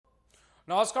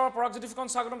নমস্কাৰ পৰাগজ্যোতিখন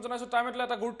স্বাগতম জনাইছো টাইমলৈ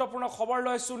এটা গুৰুত্বপূৰ্ণ খবৰ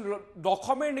লৈ আছো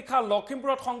দশমীৰ নিশা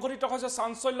লখিমপুৰত সংঘটিত হৈছে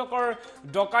চাঞ্চল্যকৰ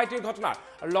ডকাইতিৰ ঘটনা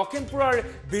লখিমপুৰৰ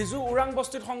বিজু উৰাং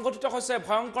বস্তিত সংঘটিত হৈছে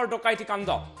ভয়ংকৰ ডকাইতি কাণ্ড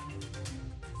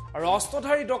আৰু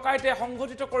অস্ত্ৰধাৰী ডকাইতে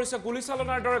সংঘটিত কৰিছে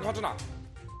গুলীচালনাৰ দৰে ঘটনা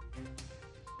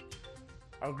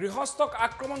আৰু গৃহস্থক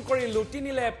আক্ৰমণ কৰি লুটি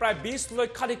নিলে প্ৰায় 20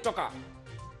 লক্ষাধিক টকা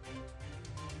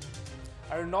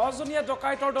আৰু 9জনীয়া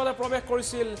ডকাইতৰ দলে প্ৰৱেশ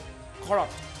কৰিছিল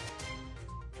ঘৰত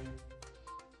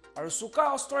আৰু সুকা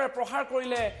অস্ত্ৰৰে প্ৰহাৰ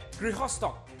কৰিলে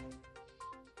গৃহস্থক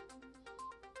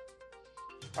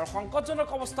আৰু সংকটজনক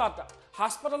অৱস্থাত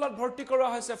হাস্পতালত ভৰ্তি কৰা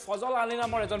হৈছে ফজল আলী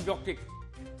নামৰ এজন ব্যক্তিক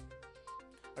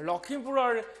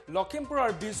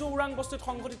লখিমপুৰৰ বিজু উৰাং বস্তিত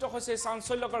সংঘটিত হৈছে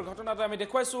চাঞ্চল্যকৰ ঘটনাটো আমি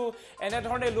দেখুৱাইছো এনে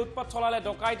ধৰণে লুটপাট চলালে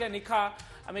ডকাইতে নিখা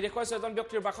আমি দেখুৱাইছো এজন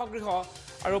ব্যক্তিৰ বাসগৃহ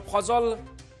আৰু ফজৰ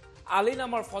আলী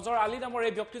নামৰ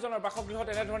এই ব্যক্তিজনৰ বাসগৃহত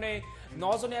এনে ধৰণে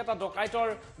 9জনীয়া এটা ডকাইতৰ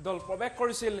দল প্ৰৱেশ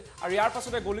কৰিছিল আৰু ইয়াৰ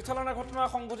পাছতে গুলীচালনাৰ ঘটনা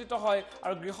সংঘটিত হয়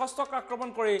আৰু গৃহস্থক আক্ৰমণ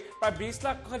কৰি প্ৰায় 20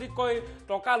 লাখতকৈ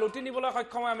টকা লুটি নিবলৈ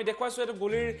সক্ষম হয় আমি দেখুৱাইছো এটো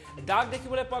গুলীৰ দাগ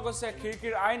দেখিবলৈ পোৱা গৈছে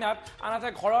খিৰিকীৰ আইনাত আনহাতে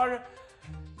ঘৰৰ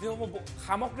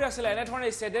সামগ্ৰী আছিল এনে ধৰণে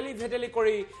চেডেলি ভেডেলি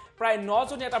কৰি প্ৰায়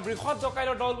 9জনীয়া এটা বৃহৎ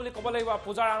ডকাইতৰ দল বুলি ক'ব লাগিব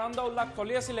পূজাৰ আনন্দ উল্লাস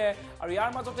চলি আছিল আৰু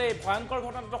ইয়াৰ মাজতে ভয়ংকৰ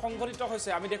ঘটনাটো সংঘটিত হৈছে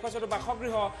আমি দেখুৱাইছো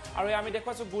বাসগৃহ আৰু আমি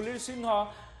দেখুৱাইছো গুলীৰ চিহ্ন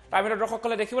টাইমেৰ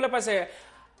দৰ্শকসকলে দেখিবলৈ পাইছে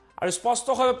আৰু স্পষ্ট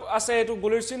হৈ আছে এটো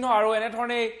গুলীৰ চিহ্ন আৰু এনে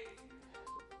ধৰণে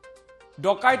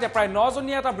ডকাইতে প্ৰায়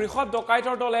 9জনীয়া এটা বৃহৎ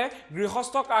ডকাইতৰ দলে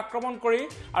গৃহস্থক আক্ৰমণ কৰি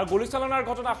আৰু গুলীচালনাৰ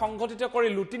ঘটনা সংঘটিত কৰি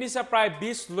লুটি নিছে প্ৰায়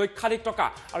 20 লক্ষাধিক টকা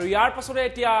আৰু ইয়াৰ পাছতে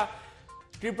এতিয়া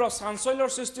তীব্ৰ চাঞ্চল্যৰ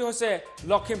সৃষ্টি হৈছে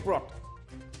লখিমপুৰত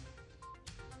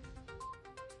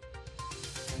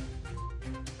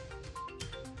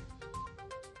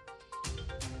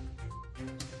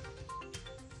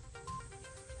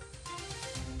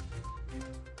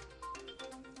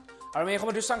আৰু আমি এই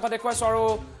সময়ত দৃশ্যাংশ দেখুৱাইছো আৰু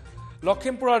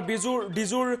লখিমপুৰৰ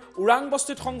ডিজুৰ উৰাং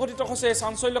বস্তিত সংঘটিত হৈছে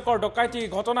চাঞ্চল্যকৰ ডকাইতি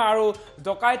ঘটনা আৰু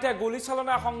ডকাইতে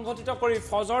গুলীচালনা সংঘটিত কৰি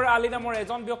ফজৰ আলী নামৰ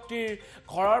এজন ব্যক্তিৰ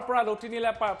ঘৰৰ পৰা লুটি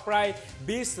নিলে প্ৰায়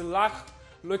 20 লাখ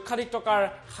লক্ষাধিক টকাৰ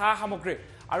সামগ্ৰী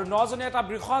আৰু 9জনীয়া এটা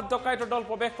বৃহৎ ডকাইতৰ দল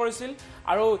প্ৰৱেশ কৰিছিল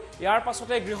আৰু ইয়াৰ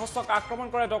পাছতে গৃহস্থক আক্ৰমণ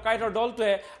কৰে ডকাইতৰ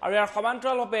দলটোৱে আৰু ইয়াৰ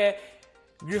সমান্তৰালভাৱে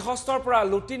গৃহস্থৰ পৰা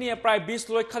লুটি নিয়ে প্ৰায়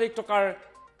 20 লক্ষাধিক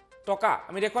টকা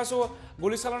আমি দেখুৱাইছো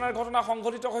গুলীচালনাৰ ঘটনা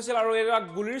সংঘটিত হৈছিল আৰু এই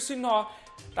গুলীৰ চিহ্ন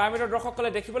টাইমেৰ দৰ্শকসকলে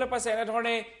দেখিবলৈ পাইছে এনে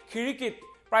ধৰণে খিৰিকীত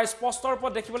প্ৰায় স্পষ্ট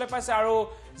ৰূপত দেখিবলৈ পাইছে আৰু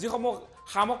যিসমূহ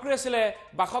সামগ্ৰী আছিলে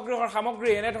বাসগৃহৰ সামগ্ৰী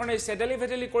এনে ধৰণে চেডেলি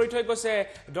ভেডেলি কৰি থৈ গৈছে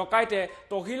ডকাইতে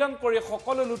তহিলং কৰি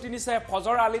সকলো লুটি নিছে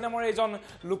ফজৰ আলী নামৰ এজন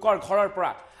লোকৰ ঘৰৰ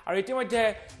পৰা আৰু ইতিমধ্যে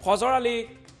ফজৰ আলী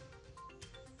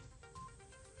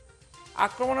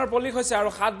আক্ৰমণৰ বলি হৈছে আৰু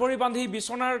হাত ভৰি বান্ধি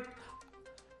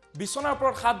বিছনাৰ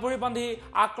ওপৰত হাত ভৰি বান্ধি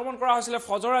আক্ৰমণ কৰা হৈছিল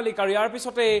ফজৰ আলীক আৰু ইয়াৰ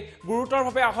পিছতে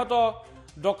গুৰুতৰভাৱে আহত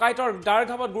ডকাইতৰ দাৰ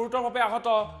ঘাবত গুৰুতৰভাৱে আহত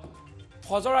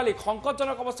ফজৰ আলীক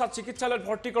সংকটজনক অৱস্থাত চিকিৎসালয়ত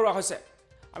ভৰ্তি কৰোৱা হৈছে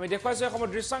আমি দেখুৱাইছো এই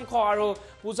সময়ত দৃশ্যাংশ আৰু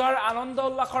পূজাৰ আনন্দ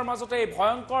উল্লাসৰ মাজতে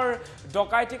ভয়ংকৰ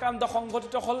ডকাইতি কাণ্ড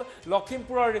সংঘটিত হ'ল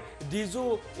লখিমপুৰৰ ডিজু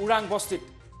উৰাং বস্তিত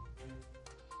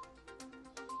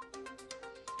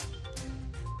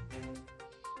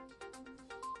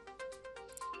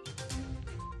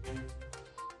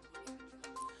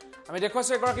আমি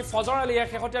দেখুৱাইছো এগৰাকী ফজৰ আলীয়ে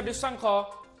শেহতীয়া দৃশ্যাংশ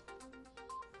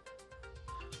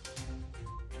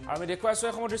আৰু আমি দেখুৱাইছো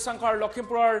এই সময়ত দৃশ্যাংশ আৰু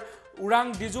লখিমপুৰৰ উৰাং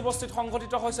ডিজু বস্তিত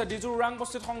সংঘটিত হৈছে ডিজুৰ উৰাং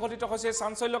বস্তিত সংঘটিত হৈছে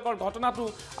চাঞ্চল্যকৰ ঘটনাটো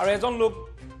আৰু এজন লোক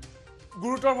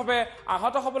গুৰুতৰভাৱে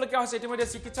আহত হ'বলগীয়া হৈছে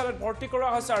ইতিমধ্যে চিকিৎসালয়ত ভৰ্তি কৰোৱা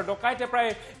হৈছে আৰু ডকাইতে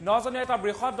প্ৰায় 9জনীয়া এটা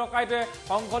বৃহৎ ডকাইতে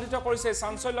সংঘটিত কৰিছে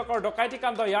চাঞ্চল্যকৰ ডকাইতি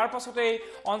কাণ্ড ইয়াৰ পাছতে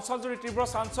অঞ্চলজুৰি তীব্ৰ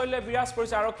চাঞ্চল্য বিৰাজ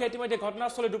কৰিছে আৰক্ষীয়ে ইতিমধ্যে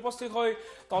ঘটনাস্থলীত উপস্থিত হৈ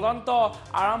তদন্ত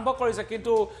আৰম্ভ কৰিছে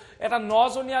কিন্তু এটা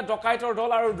 9জনীয়া ডকাইতৰ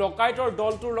দল আৰু ডকাইতৰ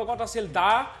দলটোৰ লগত আছিল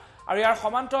দা আৰু ইয়াৰ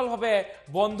সমান্তৰালভাৱে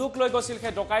বন্দুক লৈ গৈছিল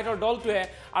সেই ডকাইতৰ দলটোৱে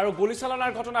আৰু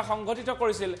গুলীচালনাৰ ঘটনা সংঘটিত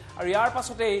কৰিছিল আৰু ইয়াৰ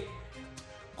পাছতেই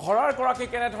ঘৰৰ গৰাকী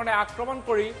কেনেধৰণে আক্ৰমণ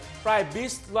কৰি প্ৰায়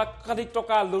 20 লক্ষাধিক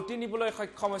টকা লুটি নিবলৈ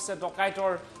সক্ষম হৈছে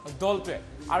ডকাইতৰ দলটোৱে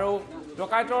আৰু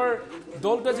ডকাইতৰ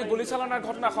দলটোৱে যি গুলীচালনাৰ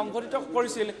ঘটনা সংঘটিত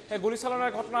কৰিছিল সেই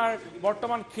গুলীচালনাৰ ঘটনাৰ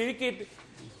বৰ্তমান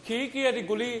খিৰিকীয়েদি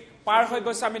গুলী পাৰ হৈ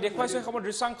গৈছে আমি দেখুৱাইছো এই সময়ত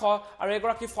দৃশ্যাংশ আৰু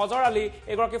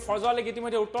এগৰাকী ফজৰ আলীক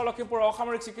ইতিমধ্যে উত্তৰ লখিমপুৰ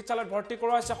অসামৰিক চিকিৎসালয়ত ভৰ্তি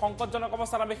কৰোৱা হৈছে সংকটজনক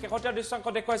অৱস্থাত আমি শেহতীয়া দৃশ্যাংশ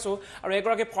দেখুৱাইছো আৰু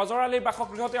এগৰাকী ফজৰ আলীৰ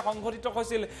বাসগৃহতে সংঘটিত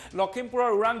হৈছিল লখিমপুৰৰ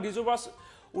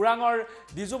উৰাঙৰ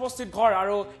ডিজু বস্তিত ঘৰ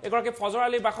আৰু এগৰাকী ফজৰ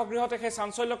আলীৰ বাসগৃহতে সেই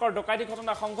চাঞ্চল্যকৰ ডকাইতি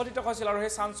ঘটনা সংঘটিত হৈছিল আৰু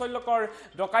সেই চাঞ্চল্যকৰ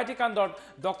ডকাইতি কাণ্ডত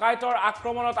ডকাইতৰ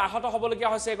আক্ৰমণত আহত হ'বলগীয়া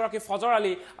হৈছে এগৰাকী ফজৰ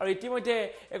আলী আৰু ইতিমধ্যে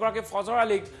এগৰাকী ফজৰ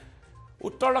আলীক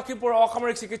উত্তৰ লখিমপুৰ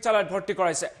অসামৰিক চিকিৎসালয়ত ভৰ্তি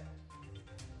কৰাইছে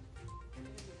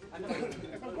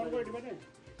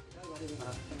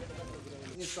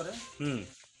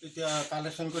এতিয়া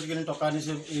কালেকশ্যন কৰি কিনে টকা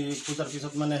আনিছে পূজাৰ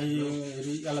পিছত মানে সেই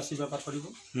হেৰি এলাচি বেপাৰ কৰিব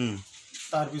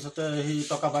তাৰপিছতে সি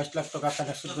টকা 22 লাখ টকা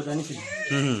কালেকশ্যন কৰি আনিছিল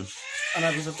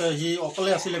আনাৰ পিছতে সি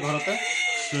অকলে আছিলে ঘৰতে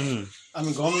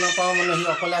আমি গম নাপাওঁ মানে সি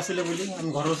অকলে আছিলে বুলি আমি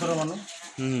ঘৰৰ ওচৰৰ মানুহ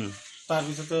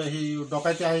তাৰপিছতে সি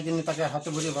ডকাইতে আহি কিনে তাকে হাতে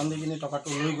ভৰি বান্ধি কিনে টকাটো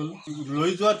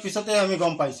লৈ যোৱাৰ পিছতে আমি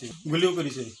গম পাইছোঁ গুলিও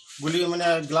কৰিছে গুলি মানে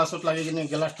গ্লাছত লাগি কিনে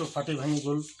গিলাচটো ফাটি ভাঙি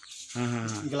গ'ল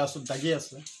গ্লাছত দাগি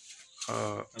আছে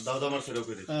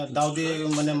দাও দি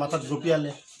মানে মাথাত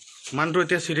গপিয়ালে মানুহটো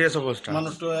এতিয়া সিৰিয়াছ অৱস্থা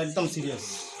মানুহটো একদম সিৰিয়াছ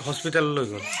হস্পিটেল লৈ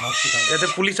গ'ল ইয়াতে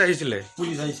পুলিচ আহিছিলে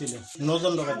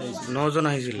 9জন ডকাইতে আহিছিলে 9জন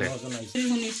আহিছিলে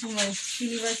শুনিছোঁ মই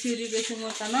তিনিবাৰ চিৰি গৈছোঁ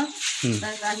মোৰ কাণত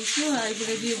তাক আহিছোঁ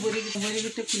এইবিলাক দি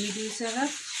বৰিগিটা খুলি দিছে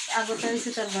আগতে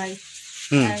আহিছে তাৰ ভাই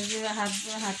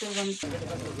হাতৰ গম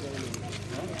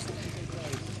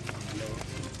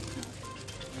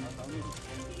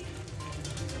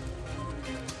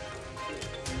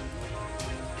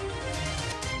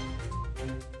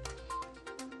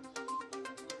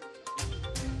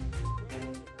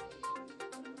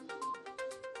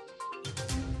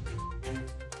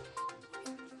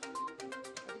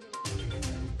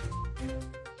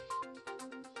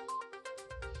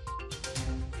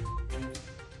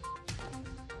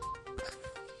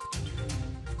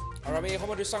আৰু আমি এই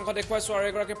সময়ত দৃশ্যাংশ দেখুৱাইছোঁ আৰু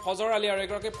এগৰাকী ফজৰ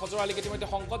আলীক ইতিমধ্যে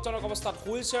সংকটজনক অৱস্থাত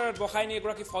হুইল চেয়াৰত বহাই নি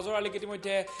এগৰাকী ফজৰ আলীক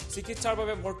ইতিমধ্যে চিকিৎসাৰ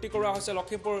বাবে ভৰ্তি কৰোৱা হৈছে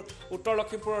উত্তৰ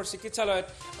লখিমপুৰৰ চিকিৎসালয়ত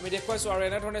আমি দেখুৱাইছোঁ আৰু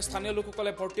এনেধৰণে স্থানীয়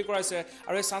লোকসকলে ভৰ্তি কৰাইছে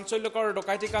আৰু এই চাঞ্চল্যকৰ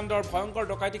ভয়ংকৰ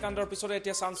ডকাইতি কাণ্ডৰ পিছতে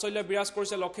এতিয়া চাঞ্চল্য বিৰাজ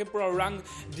কৰিছে লখিমপুৰৰ ওৰাং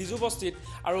ডিজু বস্তিত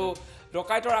আৰু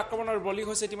ডকাইতৰ আক্ৰমণৰ বলি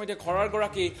হৈছে ইতিমধ্যে ঘৰৰ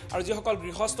গৰাকী আৰু যিসকল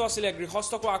গৃহস্থ আছিলে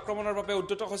গৃহস্থকো আক্ৰমণৰ বাবে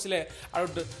উদ্যত হৈছিলে আৰু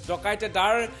ডকাইতৰ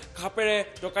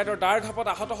দাৰ ঘাপত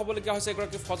আহত হ'বলগীয়া হৈছে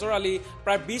এগৰাকী ফজৰ আলী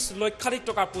প্ৰায় 20 লক্ষাধিক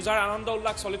টকা পূজাৰ আনন্দ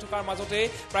উল্লাস চলি থকাৰ মাজতে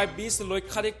প্ৰায় 20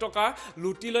 লক্ষাধিক টকা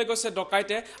লুটি লৈ গৈছে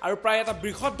ডকাইতে আৰু প্ৰায় এটা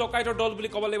বৃহৎ ডকাইতৰ দল বুলি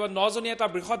ক'ব লাগিব 9জনীয়া এটা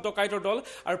বৃহৎ ডকাইতৰ দল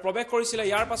আৰু প্ৰৱেশ কৰিছিলে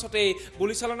ইয়াৰ পাছতেই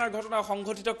গুলীচালনাৰ ঘটনা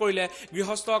সংঘটিত কৰিলে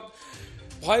গৃহস্থক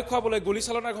ভয় খুৱাবলৈ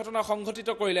গুলীচালনাৰ ঘটনা সংঘটিত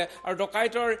কৰিলে আৰু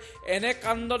ডকাইতৰ এনে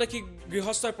কাণ্ড দেখি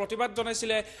গৃহস্থই প্ৰতিবাদ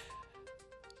জনাইছিলে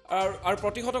আৰু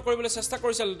প্ৰতিহত কৰিবলৈ চেষ্টা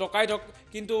কৰিছিল ডকাইতক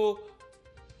কিন্তু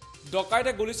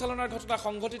ডকাইতে গুলীচালনাৰ ঘটনা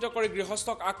সংঘটিত কৰি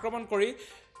গৃহস্থক আক্ৰমণ কৰি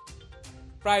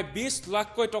প্ৰায় 20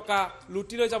 লাখকৈ টকা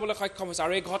লুটি লৈ যাবলৈ সক্ষম হৈছে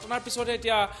আৰু এই ঘটনাৰ পিছতে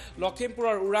এতিয়া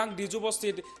লখিমপুৰৰ ওৰাং ডিজু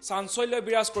বস্তিত চাঞ্চল্য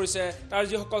বিৰাজ কৰিছে তাৰ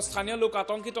যিসকল স্থানীয় লোক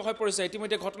আতংকিত হৈ পৰিছে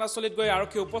ইতিমধ্যে ঘটনাস্থলীত গৈ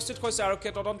আৰক্ষী উপস্থিত হৈছে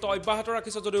আৰক্ষীয়ে তদন্ত অব্যাহত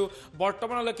ৰাখিছে যদিও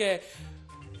বৰ্তমানলৈকে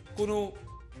কোনো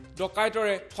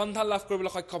ডকাইতৰে সন্ধান লাভ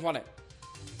কৰিবলৈ সক্ষম হোৱা নাই